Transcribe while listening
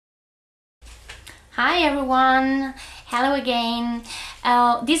Hi everyone, hello again.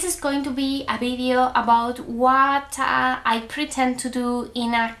 This is going to be a video about what I pretend to do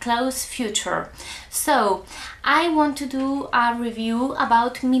in a close future. So I want to do a review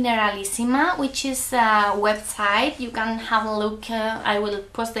about Mineralissima, which is a website. You can have a look. I will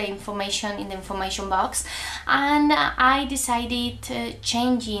post the information in the information box. And I decided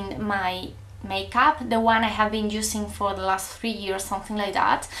changing my makeup, the one I have been using for the last 3 years, something like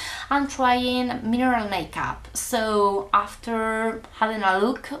that, and trying mineral makeup. So after having a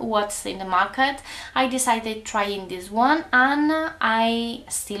look what's in the market, I decided trying this one, and I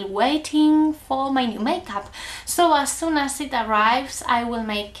still waiting for my new makeup. So as soon as it arrives, I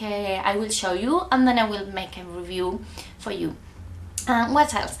will show you, and then I will make a review for you.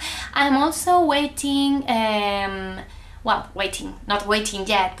 What else? I'm also waiting not waiting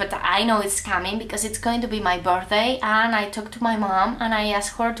yet, but I know it's coming because it's going to be my birthday, and I talked to my mom and I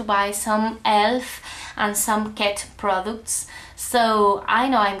asked her to buy some e.l.f. and some Ket products. So I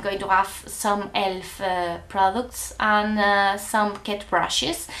know I'm going to have some e.l.f. products and some Ket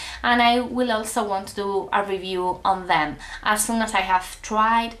brushes, and I will also want to do a review on them. As soon as I have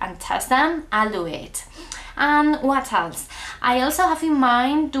tried and tested them, I'll do it. And what else? I also have in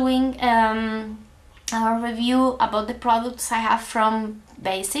mind doing a review about the products I have from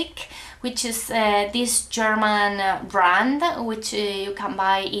Basic, which is this German brand which you can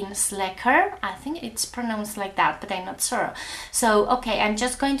buy in Slacker. I think it's pronounced like that, but I'm not sure. So okay, I'm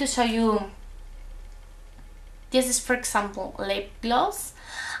just going to show you. This is, for example, lip gloss,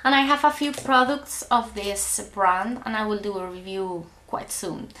 and I have a few products of this brand, and I will do a review quite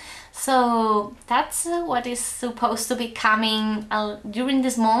soon. So that's what is supposed to be coming during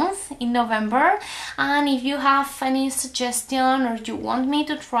this month in November. And if you have any suggestion or you want me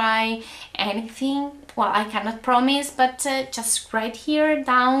to try anything, well, I cannot promise, but just write here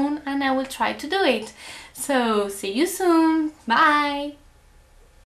down and I will try to do it. So see you soon. Bye.